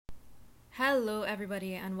Hello,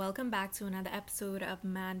 everybody, and welcome back to another episode of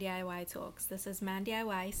Man DIY Talks. This is Man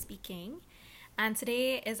DIY speaking, and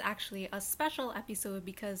today is actually a special episode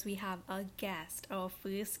because we have a guest, our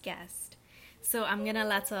first guest. So I'm gonna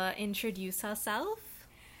let her introduce herself.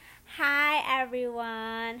 Hi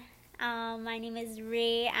everyone. My name is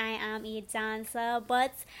Ray. I am a dancer,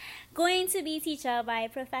 but going to be teacher by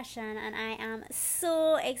profession, and I am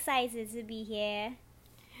so excited to be here.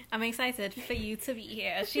 I'm excited for you to be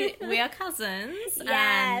here. We are cousins.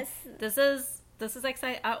 Yes. And this is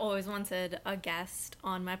exciting. I always wanted a guest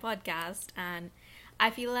on my podcast, and I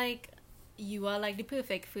feel like you are like the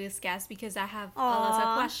perfect first guest because I have a lot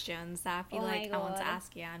of questions that I feel like I want to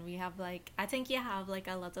ask you, and we have I think you have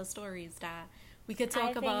a lot of stories that we could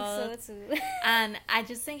talk about. I think so too. And I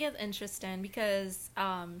just think it's interesting because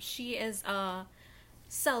she is a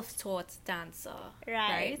self-taught dancer,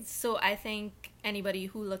 right? So I think anybody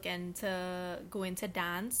who look into go into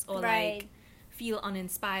dance or feel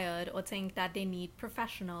uninspired or think that they need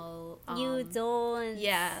professional you don't.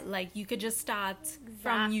 You could just start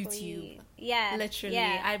from YouTube. Literally.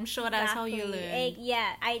 I'm sure that's how you learn.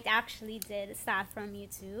 I actually did start from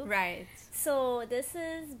YouTube. Right. So this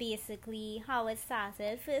is basically how it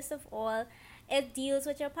started. First of all, it deals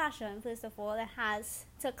with your passion. First of all, it has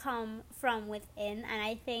to come from within, and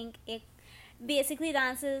I think it basically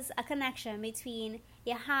dances a connection between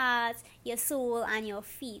your heart, your soul, and your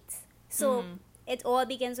feet. So it all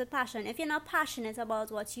begins with passion. If you're not passionate about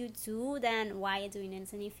what you do, then why are you doing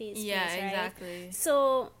it in the first place, right? Exactly.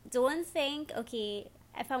 So don't think, okay,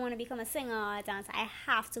 if I want to become a singer or a dancer, I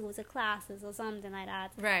have to go to classes or something like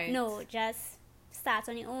that. Right. No, just start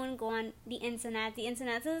on your own. Go on the internet. The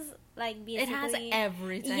internet is basically, it has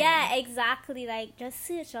everything. Yeah, exactly. Just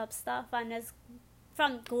search up stuff and just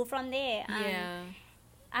go from there. And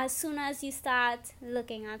as soon as you start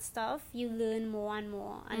looking at stuff, you learn more and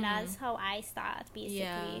more, and that's how I start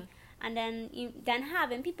basically. And then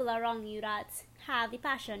having people around you that have the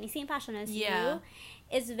same passion as you,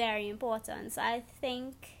 is very important. So I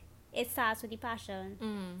think it starts with the passion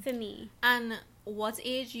for me. And what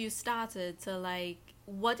age you started to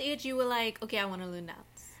what age you were okay, I want to learn that?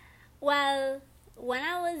 Well, when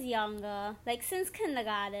I was younger, since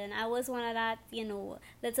kindergarten, I was one of that,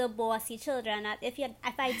 little bossy children that if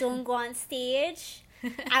I don't go on stage,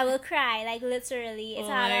 I will cry, literally. It's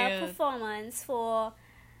had a performance for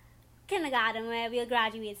kindergarten where we were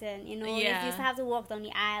graduating, we used to have to walk down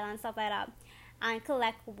the aisle and stuff like that and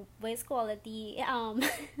collect what's called the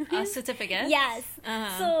a certificate. Yes.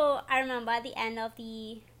 So I remember at the end of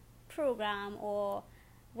the program, or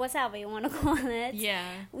whatever you want to call it,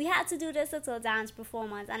 we had to do this little dance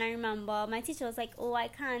performance, and I remember my teacher was like, oh, I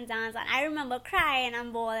can't dance, and I remember crying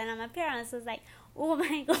and bawling, and my parents was like, oh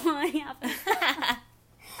my god, you have to stop.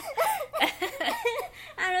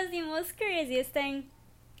 And it was the most craziest thing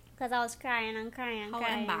because I was crying and crying and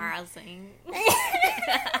crying. How embarrassing.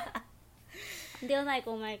 They were like,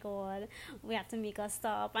 oh my god, we have to make her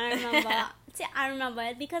stop. And I remember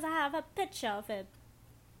it because I have a picture of it.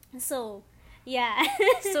 So yeah.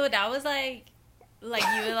 So that was you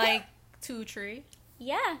were 2, 3?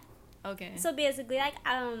 Yeah. Okay. So basically,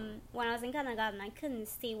 when I was in kindergarten, I couldn't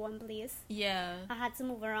stay one place. Yeah. I had to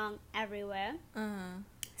move around everywhere.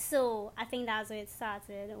 So I think that's where it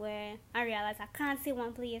started, where I realized I can't stay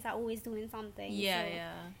one place. I'm always doing something.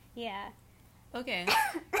 Yeah. Okay.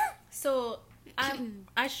 So I'm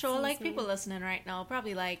sure people listening right now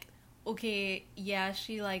probably okay, yeah,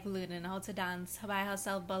 she learning how to dance by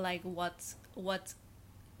herself, but what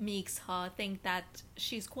makes her think that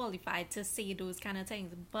she's qualified to say those kind of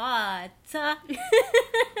things? But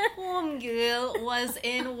homegirl was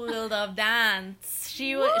in World of Dance.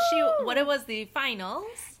 She what it was, the finals?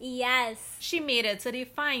 Yes. She made it to the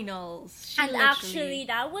finals. Actually,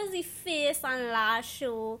 that was the first and last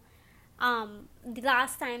show. The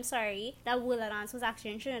last time, that World of Dance was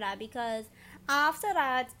actually in Trinidad, because after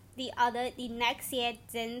that, the next year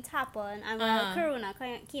didn't happen, and Corona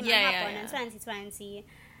came and happened in 2020.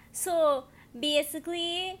 So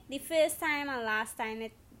basically, the first time and last time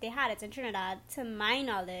they had it in Trinidad, to my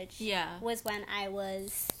knowledge, was when I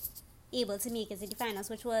was able to make it to the finals,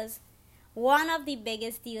 which was one of the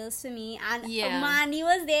biggest deals for me. And Mandy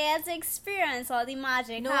was there to experience all the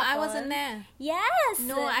magic. No, I wasn't there. Yes.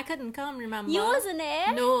 No, I couldn't come, remember? You wasn't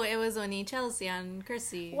there? No, it was only Chelsea and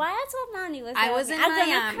Chrissy. Why I thought Mandy was there? I was in Miami. I'm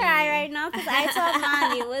gonna cry right now because I thought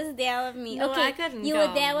Mandy was there with me. No, okay, I couldn't You come.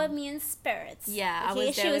 were there with me in spirits. Yeah, okay? I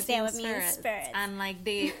was there. She was there with me in spirits. And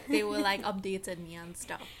they were updated me and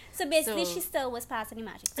stuff. So basically, she still was passing the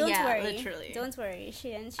magic. Don't worry. Literally. Don't worry. She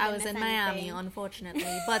didn't I was in anything. Miami,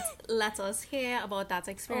 unfortunately. But let us hear about that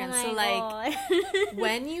experience. Oh so, my like, God.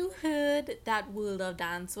 when you heard that World of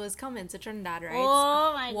Dance was coming to Trinidad, right?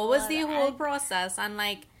 Oh my God. What was the whole process? And,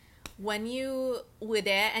 like, when you were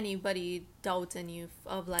there, anybody doubting you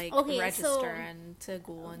of, like, registering to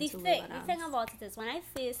go on to World of Dance? The thing about it is, when I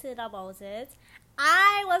first heard about it,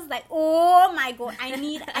 I was like, oh my God,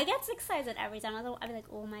 I get excited every time. I'm like,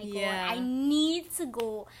 oh my God, I need to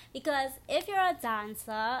go. Because if you're a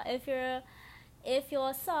dancer, if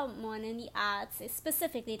you're someone in the arts,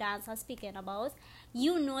 specifically dance I'm speaking about,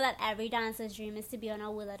 you know that every dancer's dream is to be on a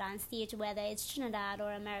World of Dance stage, whether it's Trinidad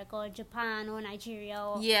or America or Japan or Nigeria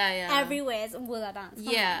or everywhere is World of Dance.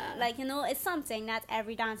 Like, you know, it's something that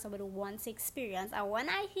every dancer would want to experience. And when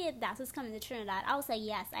I heard that was coming to Trinidad, I was like,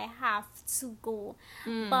 yes, I have to go.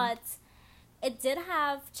 But it did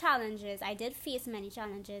have challenges. I did face many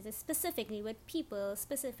challenges, specifically with people,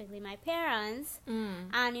 specifically my parents.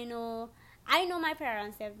 And, you know, I know my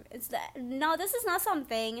parents. Now, this is not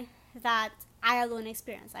something that I alone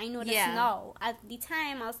experienced. I know this now. At the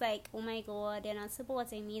time, I was like, oh my God, they're not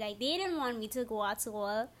supporting me. Like, they didn't want me to go at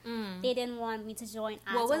all. They didn't want me to join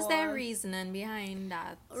at all. What was their reasoning behind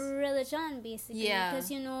that? Religion, basically. Because,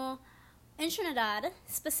 you know, in Trinidad,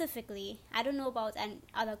 specifically, I don't know about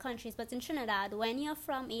other countries, but in Trinidad, when you're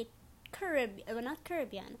from a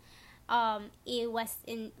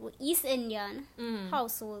East Indian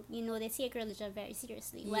household, you know, they take religion very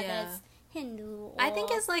seriously, whether it's Hindu or... I think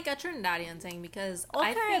it's like a Trinidadian thing because... Or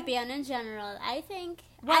Caribbean in general. I think...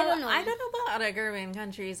 Well, I don't know. I don't know about other Caribbean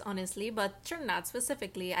countries, honestly, but Trinidad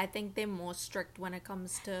specifically, I think they're more strict when it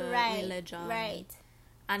comes to religion. Right.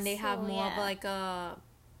 And they have more of like a...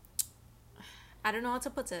 I don't know how to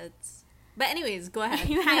put it. But anyways, go ahead.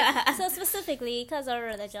 So specifically, because of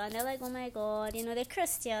religion, they're like, oh my God, you know, they're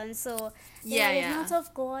Christians, so it's not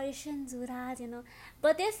of God, you shouldn't do that, you know.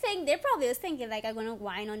 But they probably was thinking, like, I'm going to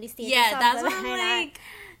whine on the stage. Yeah, that's what I'm like.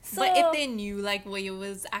 So, but if they knew, like, where you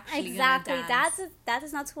was actually exactly, gonna dance. that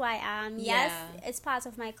is not who I am. Yes, it's part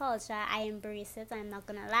of my culture. I embrace it. I'm not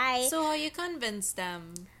going to lie. So how you convinced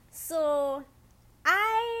them? So,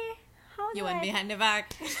 You went behind the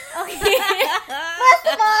back. Okay. First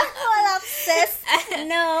of all, hold up, sis.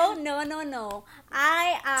 No.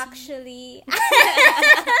 I actually...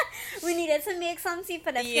 we needed to make some tea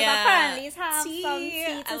for them. Yeah. Apparently, have tea. Some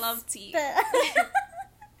tea. I love tea.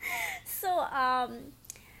 So, how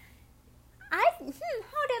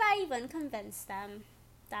did I even convince them?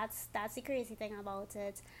 That's the crazy thing about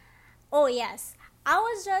it. Oh, yes. I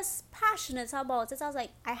was just passionate about it. I was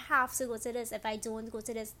like, I have to go to this. If I don't go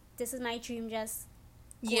to this, this is my dream just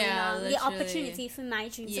going on. The opportunity for my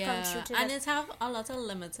dream to come true. And it have a lot of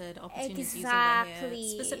limited opportunities over here,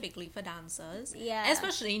 specifically for dancers. Yeah.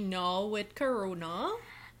 Especially now with Corona.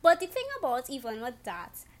 But the thing about even with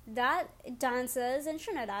that dancers in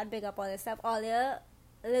Trinidad, big up all this stuff, all they're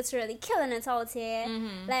literally killing it out here.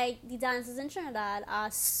 Like, the dancers in Trinidad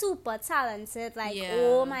are super talented. Like,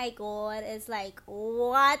 oh my God, it's like,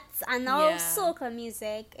 what? And now soca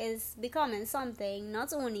music is becoming something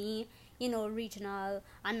not only, you know, regional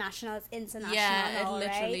and national, it's international. Yeah, it's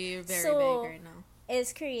literally very big right now.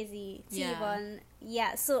 It's crazy to even...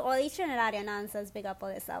 Yeah, so all the Trinidadian dancers big up all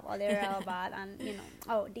this stuff, all the real bad and, you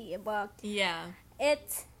know, but... Yeah.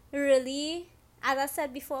 It really... As I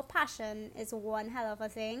said before, passion is one hell of a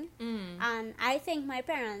thing. And I think my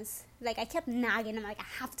parents, like, I kept nagging them, like, I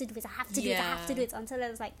have to do it, I have to do it, until it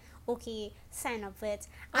was like, okay, sign up for it.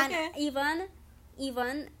 Okay. And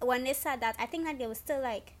even when they said that, I think that they were still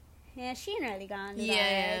like, yeah, she ain't really gonna do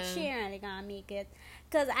that. Like, she ain't really gonna make it.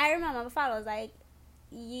 Because I remember my father was like,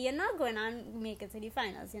 you're not going to make it to the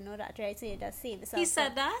finals, you know that, right? So you just save yourself. He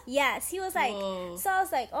said that? Yes, he was like, so I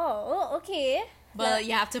was like, oh, okay. But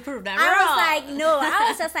you have to prove them wrong. I was like, no. I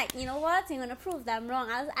was just like, you know what? I'm going to prove them wrong.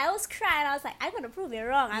 I was crying. I was like, I'm going to prove you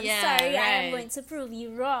wrong. I'm sorry. Right. I am going to prove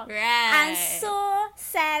you wrong. Right. And so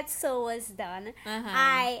said, so was done.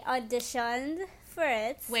 I auditioned for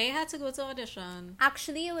it. Where you had to go to audition?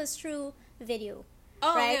 Actually, it was through video.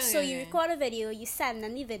 Oh, right? So you record a video, you send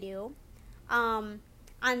them the video, and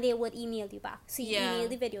they would email you back. So you email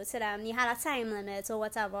the video to them. You had a time limit or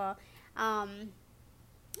whatever.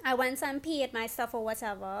 I went and paid my stuff or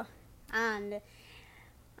whatever, and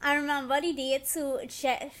I remember the date to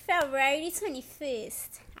February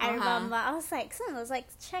 21st. I remember, I was like, someone was like,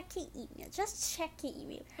 check your email, just check your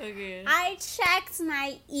email. Okay. I checked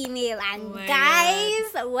my email, and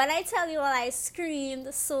guys, when I tell you all, I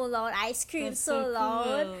screamed so loud,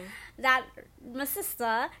 that that my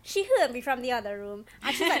sister, she heard me from the other room,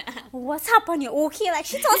 and she's like, "What's happened? You okay?" Like,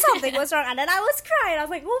 she thought something was wrong, and then I was crying. I was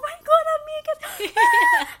like, "Oh my god, I made it!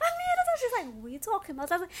 I made it!" And she's like, "What are you talking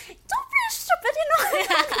about?" I was like, "Don't be stupid, you know."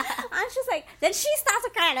 And she's like, then she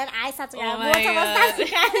started crying, and I started crying. Both of us started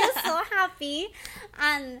crying. I was so happy,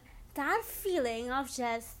 and that feeling of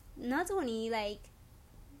just not only like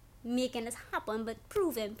making this happen, but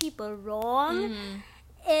proving people wrong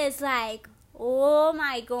is like, oh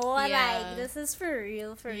my god, like, this is for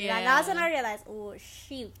real, for real. And that's when I realized, oh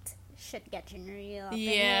shoot, shit getting real up in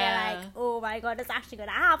here. Like, oh my god, it's actually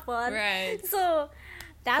gonna happen. Right. So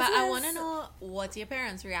that's but I want to know what your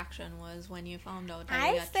parents' reaction was when you found out.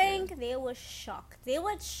 I think they were shocked. They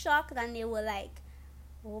were shocked, and they were like,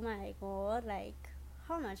 oh my god, like,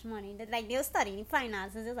 how much money? Like, they were studying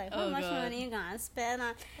finances. It's like, how much money you gonna spend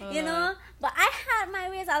on, you know? But I had my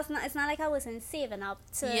ways. It's not like I wasn't saving up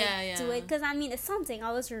to do it, because I mean, it's something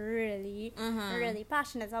I was really, really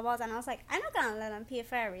passionate about, and I was like, I'm not gonna let them pay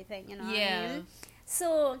for everything, you know what I mean?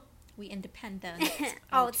 So we independent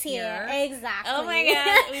out here. Exactly. Oh my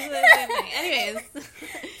god, we the same thing. Anyways,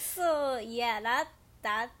 so yeah,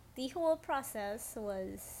 that the whole process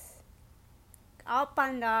was up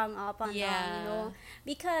and down, you know,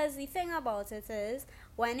 because the thing about it is,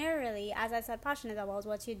 when you're really, as I said, passionate about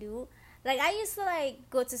what you do, like, I used to like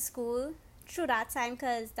go to school through that time,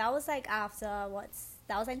 because that was like after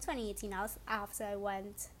that was in 2018. That was after I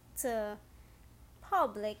went to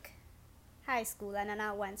public high school, and then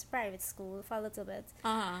I went to private school for a little bit,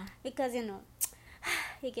 because, you know,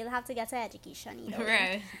 you have to get an education, you know,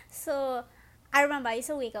 right? So I remember I used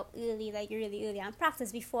to wake up early, like really early, and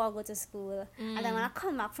practice before I go to school. And then when I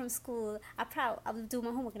come back from school, I will do my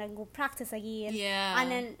homework and I go practice again. Yeah.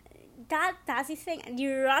 And then that's the thing. And the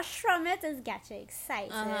rush from it is get you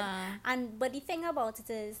excited. But the thing about it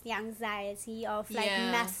is the anxiety of like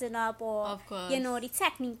messing up, or, you know, the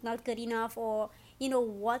technique not good enough, or, you know,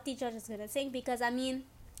 what the judge is going to think. Because, I mean,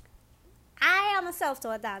 I am a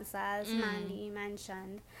self-taught dancer, as Mandy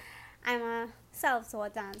mentioned. I'm a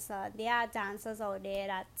self-taught dancer. There are dancers out there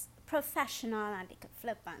that's professional, and they can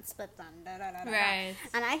flip and split and da-da-da-da. Right.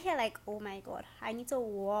 And I hear like, oh my god, I need to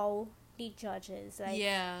wow the judges. Like,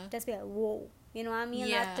 just be like, whoa. You know what I mean?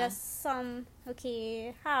 Not just some,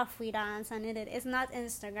 halfway dance, and it's not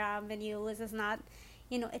Instagram videos. It's not,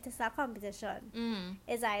 you know, it is a competition.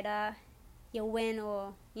 It's either you win,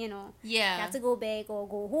 or, you know, you have to go big or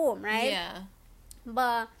go home, right? Yeah.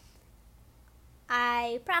 But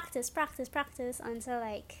I practice until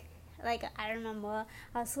like I remember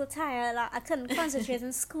I was so tired, like, I couldn't concentrate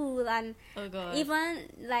in school, and even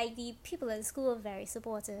like the people in school were very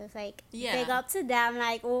supportive, like big up to them,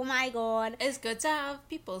 like, oh my god, it's good to have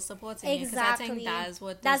people supporting you, because I think that's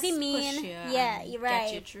what push you, you're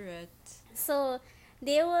right, get you through it. So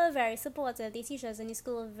they were very supportive. The teachers in the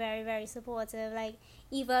school were very, very supportive. Like,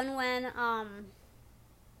 even when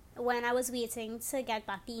I was waiting to get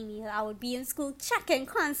back the email, I would be in school checking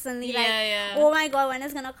constantly, oh my god, when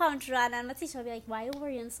it's gonna come through. And then my teacher would be like, why are you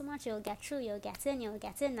worrying so much? You'll get through, you'll get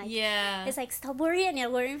in. Like, it's like, stop worrying, you're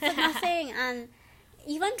worrying for nothing. And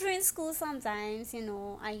even during school, sometimes, you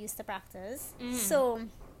know, I used to practice. So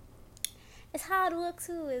it's hard work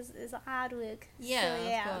too. It's hard work.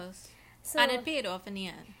 Of course. So, and it paid off in the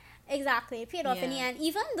end. Exactly, it paid off in the end.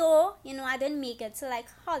 Even though, you know, I didn't make it to like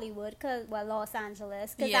Hollywood, Los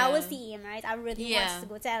Angeles, because that was the aim, right? I really wanted to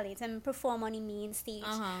go to LA to perform on the main stage.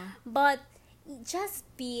 But just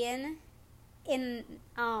being in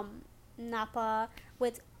Napa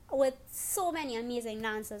with so many amazing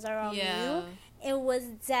dancers around you, it was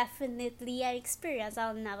definitely an experience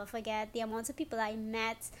I'll never forget. The amount of people I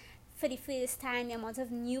met for the first time, the amount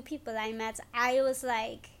of new people I met, I was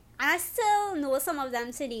like, and I still know some of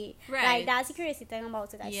them today. Right. Like, that's the crazy thing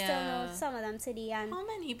about it. I still know some of them today. And how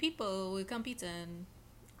many people were competing?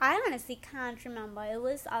 I honestly can't remember. It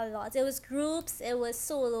was a lot. It was groups, it was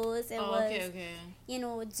solos, it was, you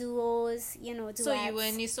know, duos, you know, duets. So you were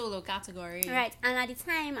in the solo category. Right. And at the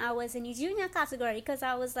time, I was in the junior category, because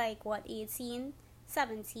I was like, 18,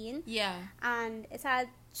 17. Yeah. And it had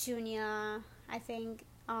junior, I think,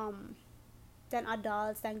 then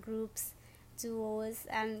adults, then groups, duos,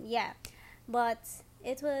 and but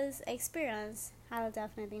it was experience I'll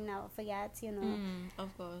definitely never forget, you know.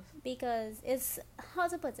 Of course. Because it's, how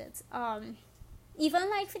to put it, even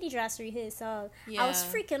like for the dress rehearsal, I was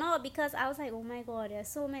freaking out, because I was like, oh my god, there's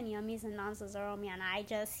so many amazing dancers around me, and I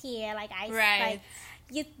just hear like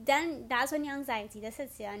then that's when your anxiety just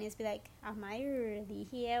sits here, and it's be like, am I really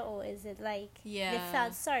here, or is it like they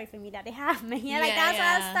felt sorry for me that they have me here? Like, that's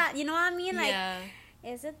how I start, you know what I mean? Like,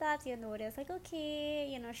 is it that, you know, there's like, okay,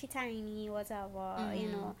 you know, she tiny, whatever, you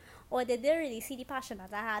know, or did they really see the passion that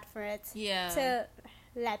I had for it Yeah. to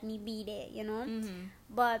let me be there, you know? Mm-hmm.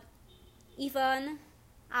 But even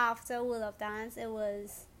after World of Dance, it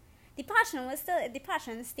was the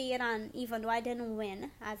passion stayed, and even though I didn't win,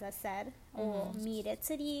 as I said, or made it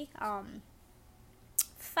to the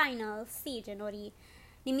final stage, you know, the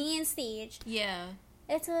main stage, Yeah.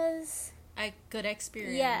 it was A good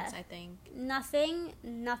experience, Yeah. I think. nothing.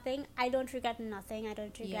 I don't regret nothing. I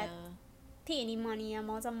don't regret Yeah. paying any money,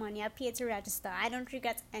 amount of money I paid to register. I don't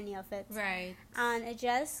regret any of it. Right. And it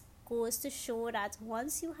just goes to show that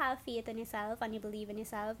once you have faith in yourself and you believe in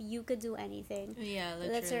yourself, you could do anything. Yeah,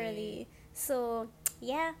 Literally. So,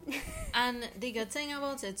 yeah. And the good thing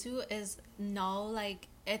about it too is now, like,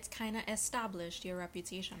 it's kind of established your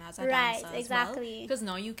reputation as a Right, dancer as exactly. Because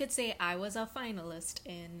now you could say I was a finalist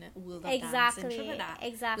in World of Dance in Exactly, Trinidad.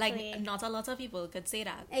 exactly. Like, not a lot of people could say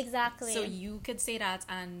that. Exactly. So you could say that,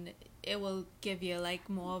 and it will give you like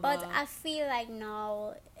more of But a. I feel like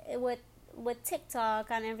now with TikTok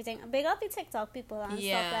and everything, big up the TikTok people and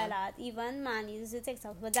Yeah. stuff like that. Even Manny do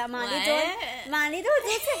TikTok, but that What? Manny don't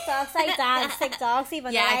do TikToks like dance TikToks.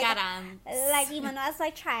 Even Yeah, though, I like, got on. like even as I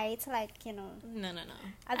try to, like, you know, No. I'd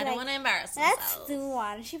I be don't like, want to embarrass let's myself. do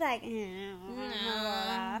one. She'd be like, No,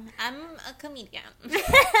 I'm a comedian.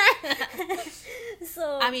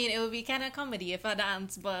 So I mean, it would be kind of comedy if I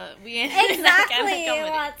dance, but we ain't exactly kinda comedy.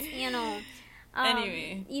 what, you know.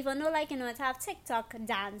 Anyway. Even though, like, you know, to have TikTok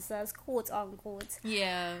dancers, quote unquote,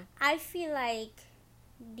 Yeah. I feel like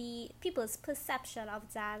the people's perception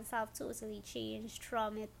of dance have totally changed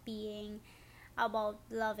from it being about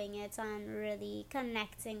loving it and really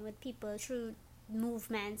connecting with people through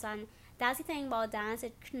movements. And that's the thing about dance,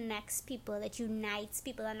 it connects people, it unites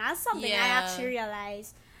people, and that's something I Yeah. actually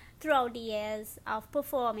realized throughout the years of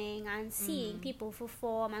performing and seeing people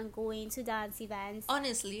perform and going to dance events.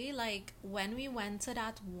 Honestly, like when we went to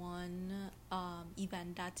that one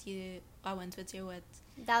event that I went with you with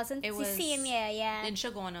That was It the was same year, yeah. in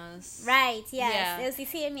Chagonas. Right, yes. Yeah. It was the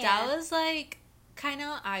same year. That was like kind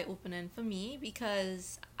of eye opening for me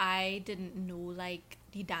because I didn't know like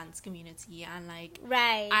the dance community, and like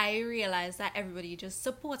right. I realized that everybody just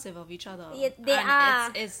supportive of each other. Yeah, they and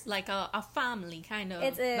are. It's like a family kind of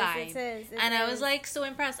It is, vibe. it And I is. was like so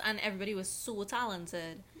impressed, and everybody was so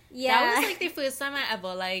talented. Yeah. That was like the first time I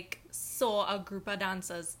ever like saw a group of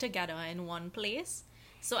dancers together in one place.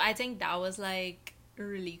 So I think that was like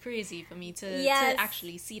really crazy for me to Yes.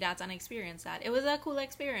 actually see that and experience that. It was a cool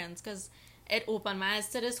experience because it opened my eyes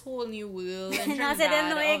to this whole new world in Not that I didn't Trinidad.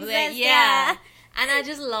 know Of, like, exists, yeah. yeah. And I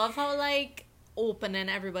just love how like opening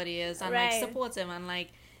everybody is and Right. like supportive, and like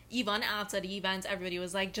even after the event everybody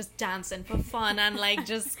was like just dancing for fun and like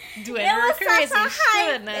just doing It was crazy such a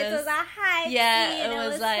hype. shitness. It was a hype. Yeah, scene. it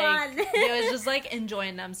was like fun. they was just like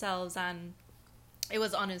enjoying themselves, and it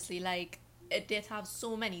was honestly like it did have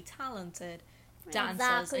so many talented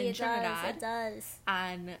dancers in Trinidad. It does.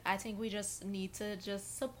 And I think we just need to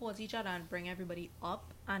just support each other and bring everybody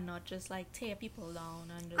up and not just like tear people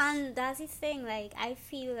down and just And that's the thing, like, I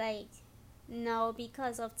feel like now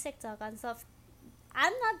because of TikTok and stuff,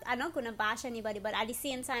 I'm not gonna bash anybody, but at the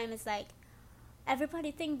same time it's like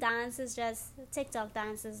everybody think dance is just TikTok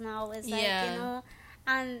dances now. It's like, Yeah. you know,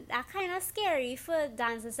 and that kind of scary for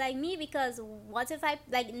dancers like me, because what if I,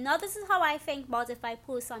 like, now this is how I think about if I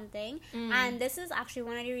post something, and this is actually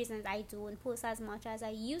one of the reasons I don't post as much as I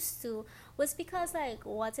used to, was because, like,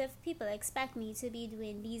 what if people expect me to be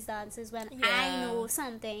doing these dances when I Yeah. know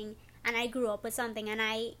something and I grew up with something and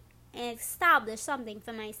I established something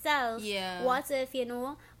for myself. Yeah. What if, you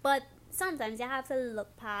know, but sometimes you have to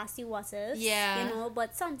look past the what ifs, Yeah. you know,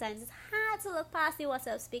 but sometimes it's hard to look past the what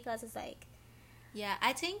ifs because it's like, Yeah,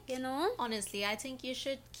 I think you know, honestly, I think you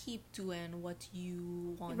should keep doing what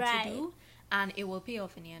you want Right. to do, and it will pay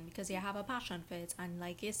off in the end because you have a passion for it. And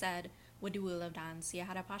like you said, with the World of Dance, you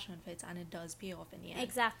had a passion for it, and it does pay off in the end.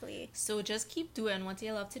 exactly. So just keep doing what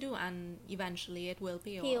you love to do, and eventually it will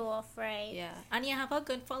pay Pay off. off, right? Yeah, and you have a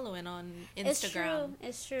good following on Instagram.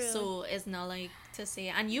 It's true. So it's not like to say,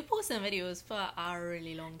 and you posting videos for a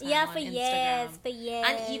really long time. yeah, on for Instagram. years, for years.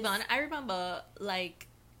 And even I remember like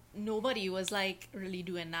nobody was like really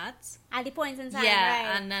doing that. at the point in time, Yeah,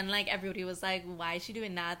 right? and then like everybody was like, "Why is she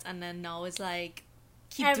doing that?" And then now it's like,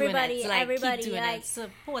 keep Everybody- doing it, like everybody, keep doing like, it,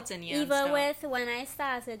 supporting you. and even stuff. with when I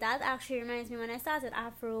started, that actually reminds me when I started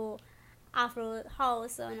Afro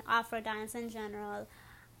house and Afro dance in general.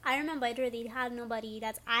 I remember I really had nobody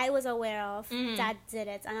that I was aware of that did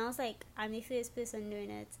it, and I was like, I'm the first person doing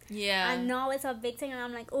it. Yeah, And now it's a big thing, and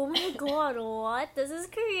I'm like, oh my god, what? This is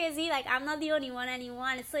crazy. Like, I'm not the only one anymore.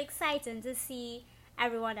 And it's so exciting to see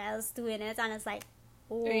everyone else doing it, and it's like,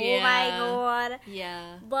 oh my God.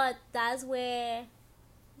 Yeah. But that's where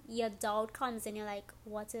your doubt comes and you're like,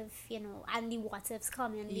 what if, and the what ifs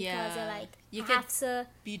come in because you're like, you have to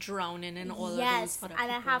be drowning in all yes, of those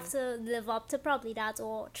and I have to live up to probably that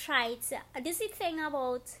or try to. This is the thing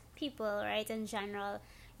about people, right, in general.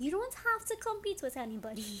 You don't have to compete with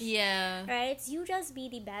anybody. Yeah. Right? You just be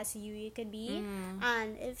the best you can be.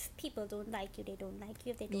 And if people don't like you, they don't like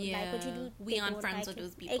you. If they don't like what you do, we aren't friends like with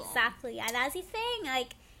those people. Exactly. And that's the thing.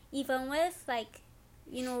 Like, even with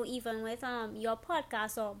your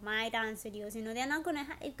podcast or my dance videos, they're not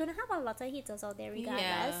it's gonna have a lot of haters out there regardless.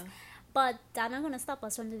 Yeah. But that's not gonna stop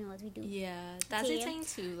us from doing what we do. Yeah, that's the thing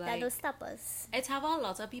too. Like, that don't stop us. It's have a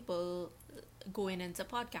lot of people going into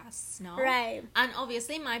podcasts now, right? And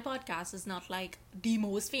obviously, my podcast is not like the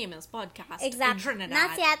most famous podcast in Trinidad.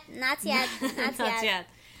 Not yet. Not yet.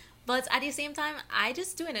 But at the same time, I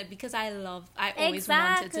just doing it because I always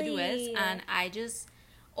wanted to do it, and I just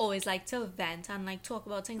always like to vent and like talk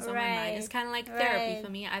about things on my mind. It's kind of like therapy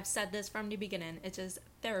for me. I've said this from the beginning. It is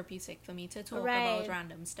therapeutic for me to talk about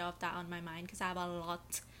random stuff that on my mind because I have a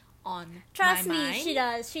lot on Trust my me, mind. She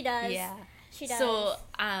does. Yeah. She does. So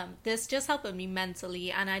this just helped me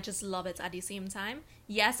mentally, and I just love it at the same time.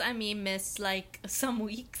 Yes, I may miss like some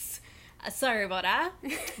weeks. Sorry about that,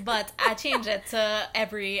 but I change it to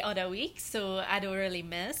every other week, so I don't really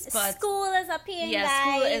miss. But school is a pain. Yeah,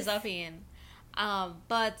 guys. School is a pain.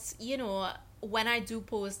 But when I do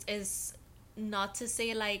post is not to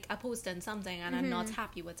say like I posted something and I'm not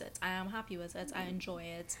happy with it. I am happy with it. I enjoy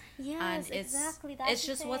it. Yes, and exactly. It's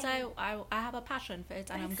just what I have a passion for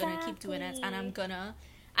it, and I'm gonna keep doing it, and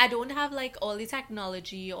I don't have like all the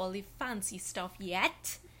technology, all the fancy stuff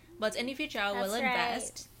yet, but in the future I will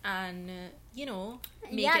invest and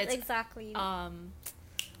make it exactly. How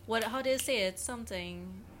do you say it?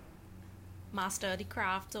 Something. Master the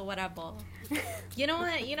craft or whatever. You know what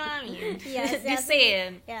I mean? Yes. The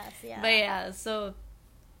saying. Yes, yeah. But yeah, so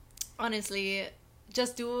honestly,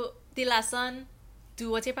 just do the lesson, do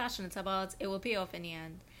what you're passionate about, it will pay off in the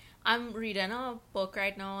end. I'm reading a book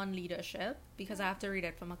right now on leadership because I have to read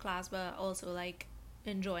it from a class, but also like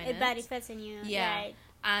enjoying it. It benefits in you. Yeah. Right.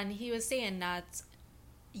 And he was saying that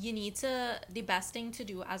the best thing to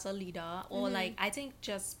do as a leader, or like I think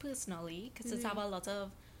just personally, because it's have a lot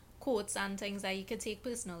of quotes and things that you could take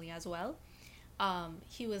personally as well.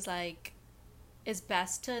 He was like, it's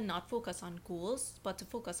best to not focus on goals, but to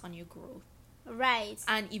focus on your growth. Right.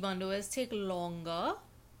 And even though it take longer,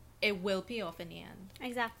 it will pay off in the end.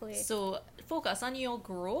 Exactly. So focus on your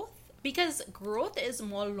growth, because growth is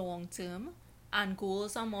more long term and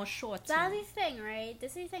goals are more short term. That's the thing, right?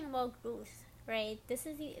 This is the thing about growth, right? This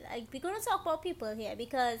is we're gonna talk about people here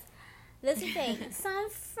because this is the thing. Some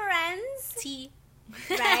friends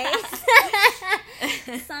right?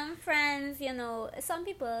 Some friends, some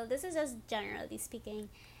people, this is just generally speaking,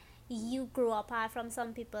 you grow apart from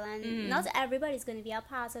some people, and not everybody's going to be a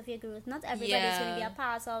part of your growth. Not everybody's going to be a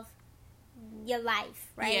part of your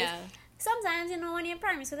life, right? Yeah. Sometimes, when you're in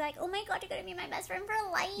primary school, like, oh my God, you're going to be my best friend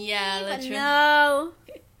for life. Yeah, but literally. no.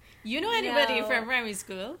 You know anybody from primary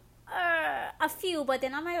school? A few, but they're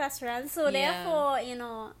not my best friends. So therefore,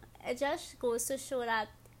 it just goes to show that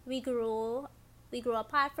we grow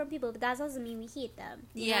apart from people, but that doesn't mean we hate them.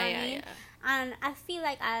 You know what I mean? And I feel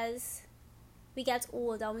like as we get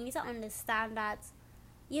older, we need to understand that,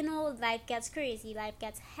 life gets crazy, life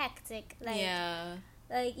gets hectic.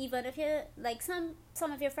 Like even if you're like some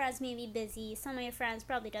of your friends may be busy, some of your friends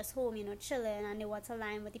probably just home, chilling, and they want to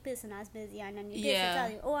line with the person that's busy, and then the person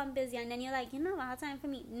tell you, oh, I'm busy, and then you're like, I have time for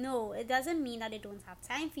me. No, it doesn't mean that they don't have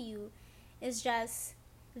time for you. It's just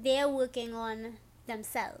they're working on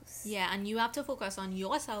themselves. Yeah, and you have to focus on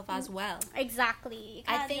yourself as well. Exactly. You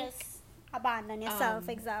can't just abandon yourself.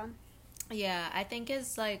 Yeah, I think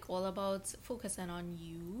it's like all about focusing on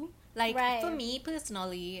you. Like for me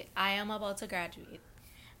personally, I am about to graduate.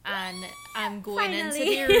 And I'm going into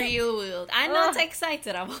the real world. I'm not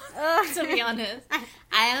excited about it, to be honest.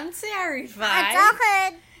 I am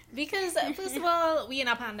terrified. Because first of all, we in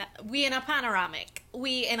a panoramic.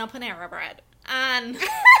 We in a Panera Bread. And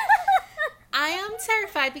I am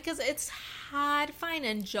terrified because it's hard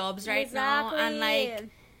finding jobs right now, and like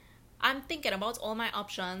I'm thinking about all my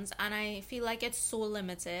options, and I feel like it's so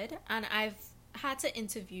limited. And I've had to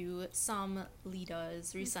interview some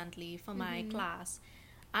leaders recently for my class,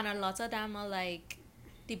 and a lot of them are like,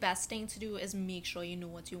 the best thing to do is make sure you know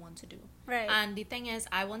what you want to do. Right. And the thing is,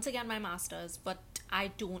 I want to get my master's, but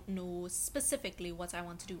I don't know specifically what I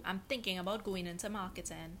want to do. I'm thinking about going into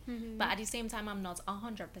marketing, but at the same time, I'm not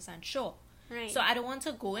 100% sure. Right. So I don't want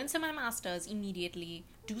to go into my master's immediately,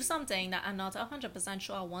 do something that I'm not 100%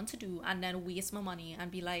 sure I want to do, and then waste my money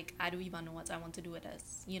and be like, I don't even know what I want to do with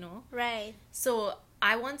this, you know? Right. So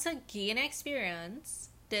I want to gain experience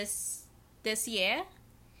this year.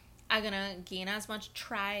 I'm gonna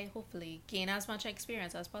hopefully gain as much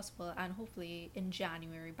experience as possible, and hopefully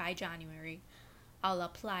by January, I'll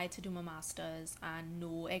apply to do my master's and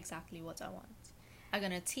know exactly what I want. I'm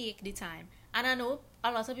gonna take the time. And I know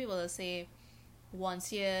a lot of people will say,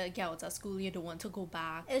 once you get out of school, you don't want to go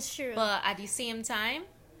back. It's true. But at the same time,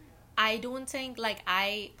 I don't think, like,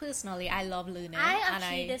 I love learning. I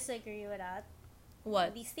actually disagree with that.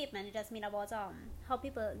 What? The statement you just made about how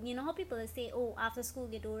people say, oh, after school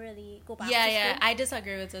you don't really go back to Yeah, school. I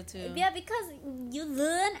disagree with it too. Yeah, because you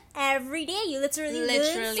learn every day. You literally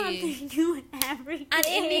learn something new every day. And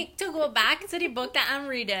it need to go back to the book that I'm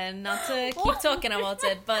reading, not to keep talking about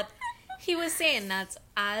it, but he was saying that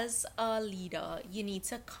as a leader, you need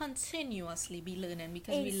to continuously be learning,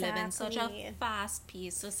 because we live in such a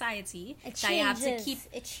fast-paced society that you have to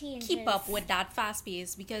keep up with that fast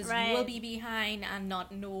pace, because you will be behind and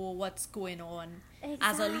not know what's going on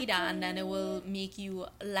as a leader, and then it will make you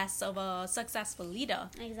less of a successful leader.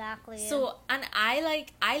 Exactly. So, and I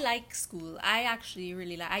like school. I actually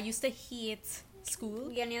really like. I used to hate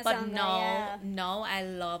school, but now I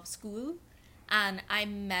love school. And I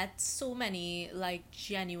met so many, like,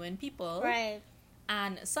 genuine people. Right.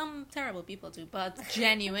 And some terrible people too, but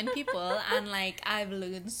genuine people. And, like, I've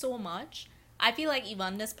learned so much. I feel like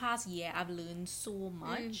even this past year, I've learned so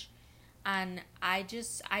much. And I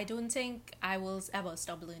don't think I will ever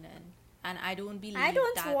stop learning. And I don't believe I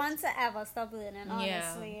don't want to ever stop learning,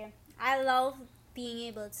 honestly. Yeah. I love being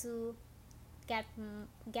able to get,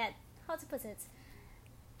 how to put it?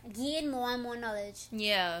 Gain more and more knowledge.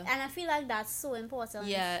 Yeah. And I feel like that's so important.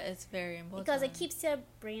 Yeah, it's very important. Because it keeps your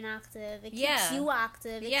brain active. It keeps you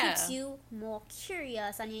active. It keeps you more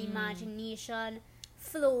curious, and your imagination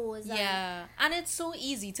flows. Yeah. And it's so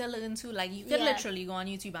easy to learn too. Like, you could literally go on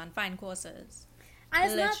YouTube and find courses.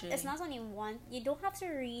 And it's not only one. You don't have to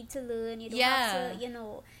read to learn. You don't have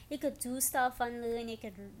to, you could do stuff and learn. You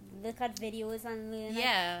could look at videos and learn.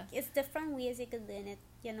 Yeah. Like, it's different ways you could learn it,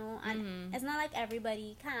 and it's not like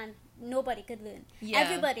nobody could learn. Yeah.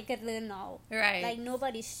 Everybody could learn now. Right. Like,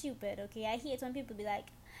 nobody's stupid, okay? I hate when people be like,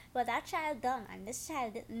 well, that child done and this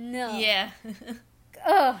child didn't. No. Yeah.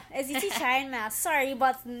 Is it teacher in math? Sorry,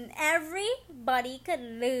 but everybody could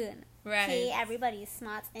learn. Right. Okay, everybody is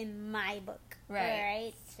smart in my book.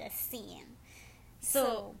 Right. Just saying.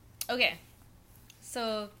 So, okay.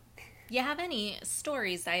 So, you have any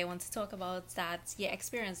stories that you want to talk about that you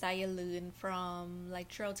experienced, that you learned from, like,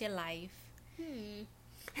 throughout your life?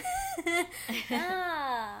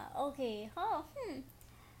 Okay.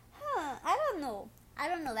 I don't know.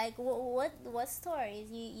 Like, what stories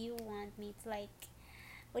you want me to, like,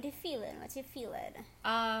 what you feeling?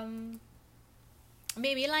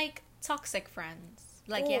 Maybe, like, toxic friends.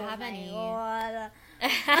 Like, you have any? God. I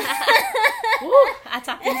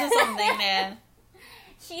tapped into something there.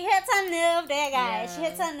 She hits a nerve there, guys. Yeah. She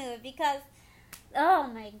hits a nerve because, oh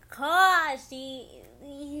my gosh,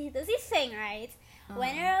 there's this thing, right?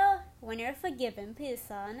 When you're a forgiving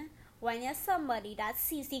person, when you're somebody that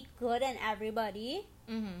sees the good in everybody,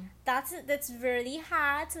 that's really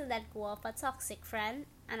hard to let go of a toxic friend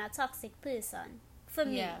and a toxic person for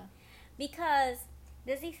me. Because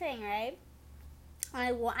there's the thing, right? I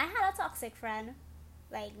had a toxic friend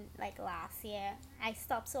like last year. I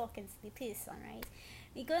stopped talking to the person, right?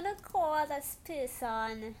 We're gonna call this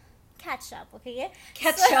person Ketchup, okay?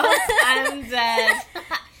 Ketchup? I'm dead.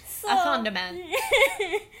 A condiment.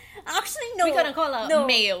 Actually, no. We're gonna call her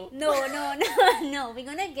male. No. We're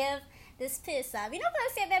gonna give this person. We're not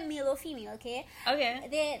gonna say they're male or female, okay? Okay.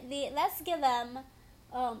 They let's give them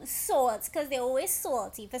Salt, because they're always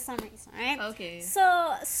salty for some reason, right? Okay.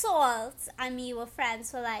 So Salt and me were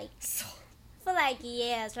friends for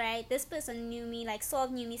years, right? This person knew me, like,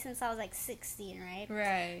 Salt knew me since I was like 16, right?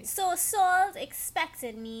 Right. So Salt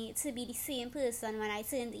expected me to be the same person when I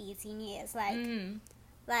turned 18 years. Like,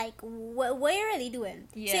 what are you really doing?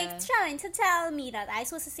 Yeah. Trying to tell me that I'm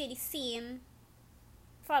supposed to stay the same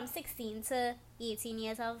from 16 to 18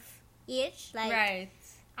 years of age? Like, right.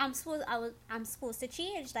 I'm supposed to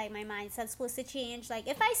change. Like, my mindset's supposed to change. Like,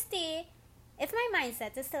 if my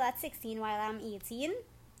mindset is still at 16 while I'm 18,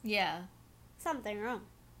 something wrong.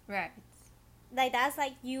 Right. Like, that's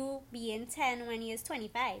like you being 10 when you're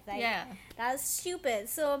 25. Like, that's stupid.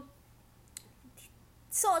 So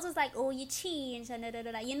it was like, oh, you change and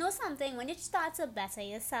da-da-da-da. You know something? When you start to better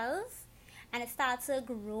yourself and it starts to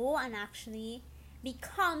grow and actually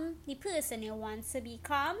become the person you want to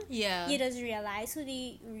become, you just realize who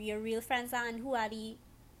your real friends are and who are the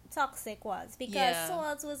toxic ones. Because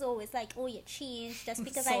Salt was always like, oh, you changed just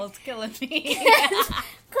because Salt's killing me.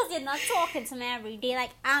 because you're not talking to me every day.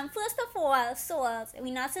 Like, first of all, Salt,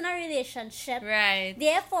 we're not in a relationship. Right.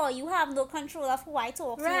 Therefore, you have no control of who I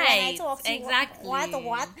talk to when I talk to exactly.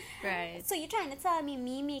 what. Right. So you're trying to tell me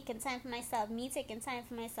making time for myself, me taking time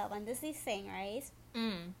for myself, and this is thing, right?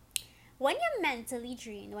 When you're mentally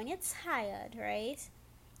drained, when you're tired, right?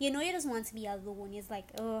 You know you just want to be alone. It's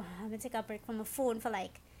like, oh, I'm gonna take a break from my phone for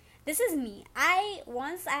like. This is me.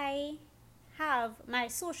 Once I have my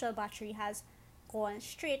social battery has gone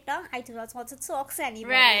straight down, I do not want to talk to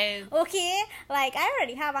anybody. Right. Okay? Like, I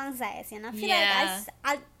already have anxiety, and I feel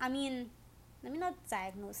like I mean, let me not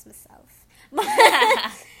diagnose myself. But,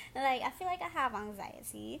 like, I feel like I have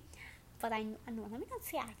anxiety. But I know, let me not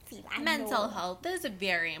say I feel. Mental health is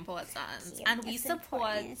very important. Yeah, and we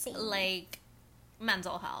support, like,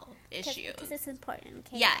 mental health issues. Because it's important,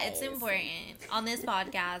 okay? Yeah, it's important. On this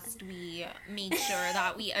podcast, we make sure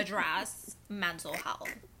that we address mental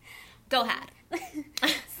health. Go ahead.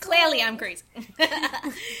 Clearly, I'm crazy.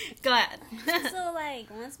 Go ahead. So,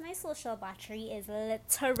 like, once my social battery is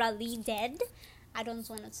literally dead, I don't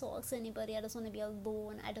want to talk to anybody. I just want to be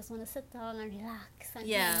alone. I just want to sit down and relax and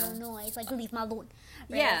hear no noise. Like, leave me alone.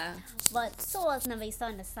 Right? Yeah. But souls never used to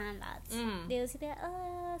understand that. They used to be like,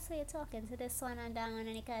 oh, so you're talking to this one and that one.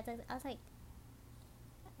 And I was like,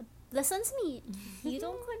 listen to me. You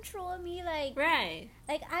don't control me. Like, right.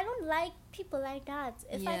 Like, I don't like people like that.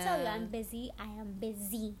 If I tell you I'm busy, I am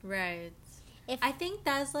busy. Right. I think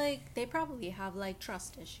that's, like, they probably have, like,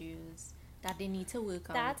 trust issues that they need to work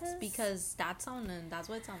out, because that's what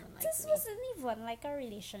it sounded like. This wasn't even like a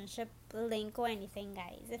relationship link or anything,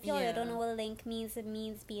 guys. If y'all don't know what link means, it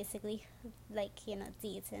means basically like, you know,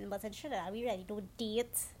 dating. But in Trinidad, we really don't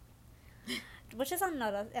date, which is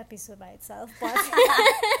another episode by itself. But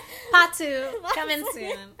part 2 coming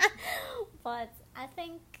soon. But I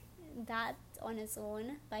think that on its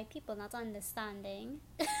own, by people not understanding,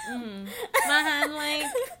 my hand like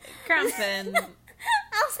cramping.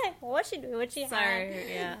 I was like, what's she doing? What's she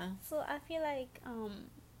Sorry, yeah. So I feel like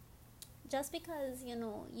just because, you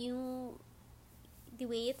know, the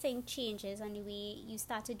way you think changes and the way you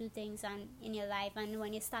start to do things in your life, and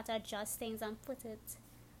when you start to adjust things and put it.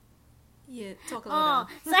 Yeah, talk a little.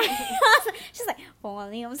 Sorry. She's like,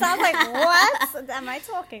 volume. So I was like, what? Am I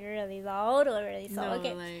talking really loud or really soft?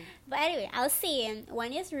 Okay. Like... But anyway, I was saying,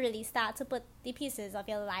 when you really start to put the pieces of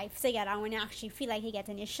your life together, and when you actually feel like you're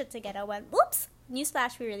getting your shit together, when, oops,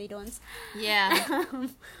 newsflash, we really don't. Yeah.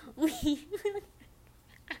 We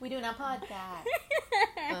doing a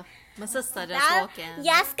podcast. My sister just walking.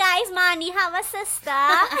 Yes, guys, Manny have a sister.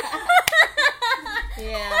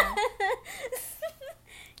 Yeah.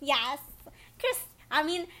 Yes. Chris, I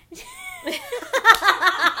mean...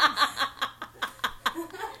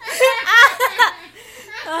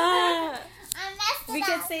 we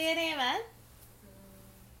could say your name, man.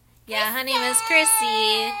 Yeah, her name is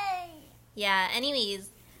Chrissy. Yeah,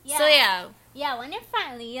 anyways. Yeah. So, yeah. Yeah, when you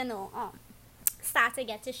finally, you know, start to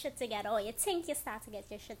get your shit together, or you think you start to get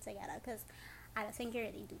your shit together, because I don't think you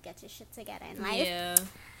really do get your shit together in life. Yeah.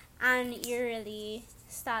 And you really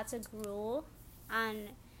start to grow, and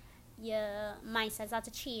your mindset starts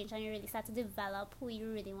to change, and you really start to develop who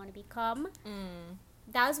you really want to become.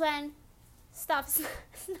 That's when stuff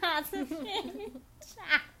starts to change.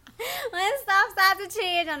 When stuff starts to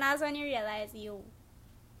change, and that's when you realize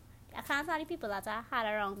I can't tell the people that I had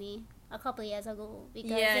around me a couple of years ago, because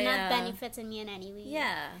they're not benefiting me in any way.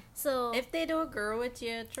 Yeah. So if they do grow with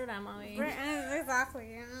you, throw them away.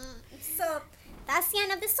 Exactly. So that's the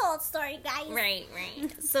end of the Salt story, guys. Right.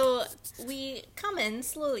 So we coming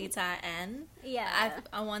slowly to our end. Yeah.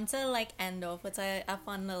 I want to like end off with a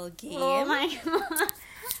fun little game. Oh my god.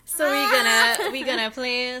 So we're gonna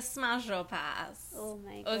play Smash or Pass. Oh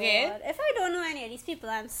my god. Okay. If I don't know any of these people,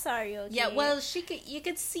 I'm sorry. Okay. Yeah. Well, you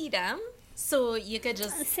could see them, so you could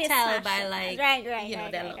just tell Smash by like their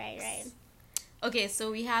looks. Right. Okay,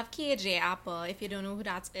 so we have KJ Apple. If you don't know who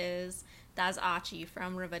that is, that's Archie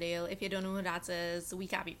from Riverdale. If you don't know who that is, we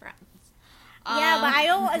can't be friends. Yeah, but I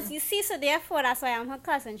don't. As you see, so therefore that's why I'm her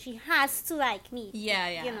cousin. She has to like me.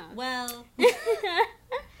 Yeah. You know. Well.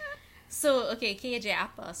 So okay, KJ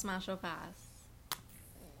Apple, Smash or Pass?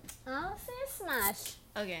 I'll say Smash.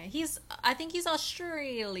 Okay, I think he's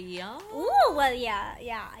Australian. Ooh, well, yeah.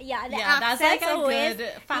 The that's like a always, good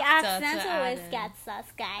factor. The accent to always add in. gets us,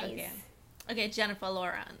 guys. Okay, Jennifer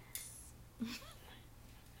Lawrence.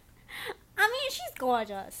 I mean, she's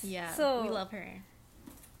gorgeous. Yeah, so we love her.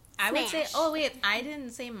 I would say, Smash. oh wait, I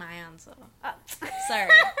didn't say my answer. Oh. Sorry.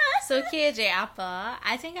 So KJ Appa,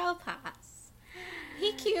 I think I'll pass.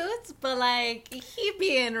 He cute, but like he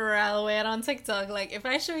being real weird on TikTok. Like if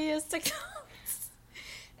I show you his TikToks, it's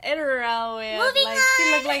real weird. Moving like on.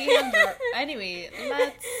 he look like he under. Anyway,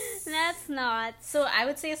 Let's not. So I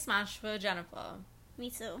would say smash for Jennifer. Me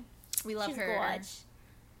too. We love She's her. gorgeous.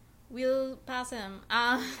 We'll pass him.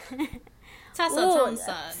 Tessa Ooh,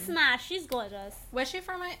 Thompson. Smash. She's gorgeous. Where's she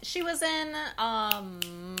from? She was in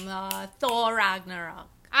Thor Ragnarok.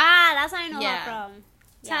 Ah, that's where I know Yeah. her from.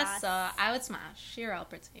 Tessa, I would smash. She's real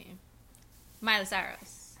pretty. Miley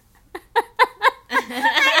Cyrus. I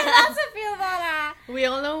know how to feel about that. We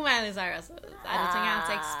all know who Miley Cyrus is. I don't think I have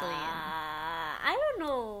to explain. I don't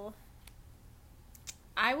know.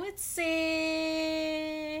 I would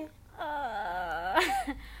say...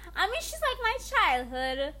 I mean, she's like my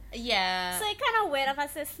childhood. Yeah. So it kind of weird if I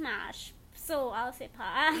say Smash. So I'll say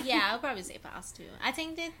pass. Yeah, I'll probably say pass too. I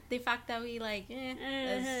think the fact that we like, is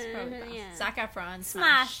probably pass. Yeah. Zac Efron,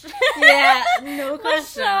 Smash. Yeah, no For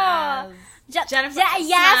question. sure. As Jennifer,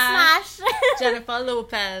 Yeah, Smash. Jennifer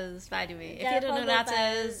Lopez, by the way. If you don't know who that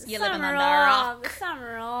is, you're living under a wrong. rock. Something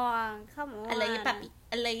wrong. Come on. I love you, puppy.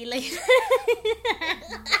 I love you, love you.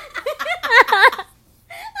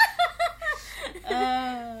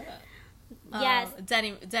 Yes.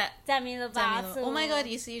 Demi Lovato. Oh my god,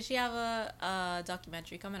 you see, she have a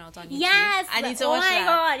documentary coming out on YouTube. Yes. I need to Oh watch my that.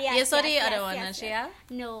 God, yes, You saw yes, the yes, other one, yes, and she yes. have?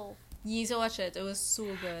 No. You need to watch it. It was so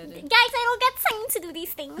good. Guys, I don't get time to do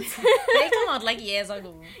these things. They come out like years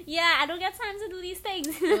ago. Yeah, I don't get time to do these things.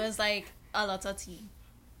 It was like a lot of tea.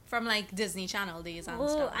 From like Disney Channel days and Ooh,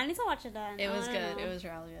 stuff. I need to watch it then. It I was wanna good. know. It was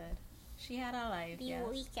real good. She had a life. The Yes.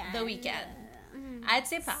 Weeknd. The Weeknd. Mm. I'd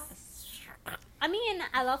say pass. I mean,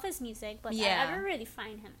 I love his music, but Yeah. I never really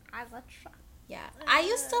find him as a track. Yeah, I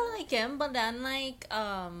used to like him, but then like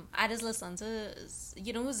I just listen to,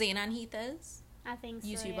 you know who Zayn and Heath is? I think so,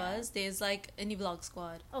 YouTubers. There's like in the Vlog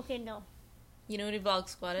Squad. yeah. Okay, no. You know who the Vlog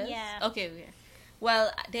Squad is? Yeah. Okay.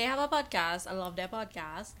 Well, they have a podcast. I love their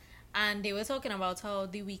podcast. And they were talking about how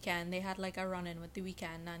The Weeknd, they had like a run-in with The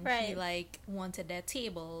Weeknd, and he Right. like wanted their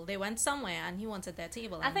table. They went somewhere and he wanted their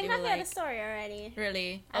table. I And think they I've were heard like, the story already.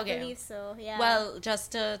 Really? I Okay. believe so, yeah. Well,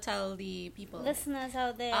 just to tell the people. listeners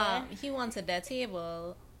out there. He wanted their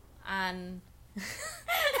table, and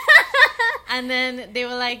and then they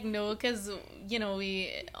were like, no, because you know,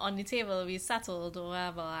 we on the table we settled or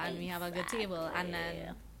whatever, and we have a good table. And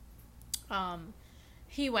then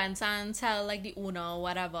he went and tell like the owner or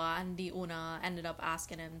whatever, and the owner ended up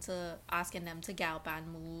asking them to get up and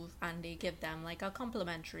move, and they give them like a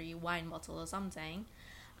complimentary wine bottle or something.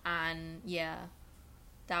 And yeah,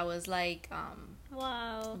 that was like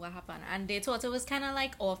Wow. what happened. And they thought it was kind of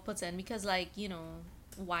like off-putting, because like, you know,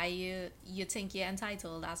 why you think you're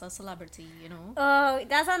entitled as a celebrity, you know? Oh,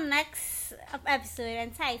 that's our next episode,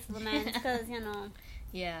 entitlement, because, you know.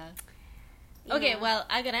 Yeah. you Okay, know. well,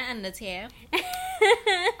 I'm gonna end it here.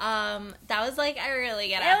 That was like a really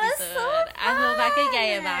good It was episode. so I hope I could get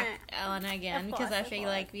you fun. back on again, Of because course, I of feel course.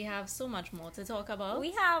 like we have so much more to talk about.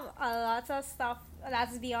 We have a lot of stuff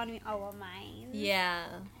that's beyond our minds. Yeah.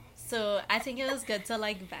 So I think it was good to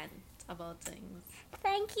like vent about things.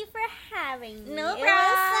 Thank you for having me. No It was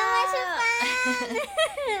so problem. much fun.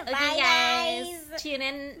 Okay, Bye, guys. Tune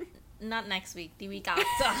in not next week, the week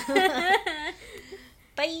after.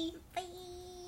 Bye. Bye.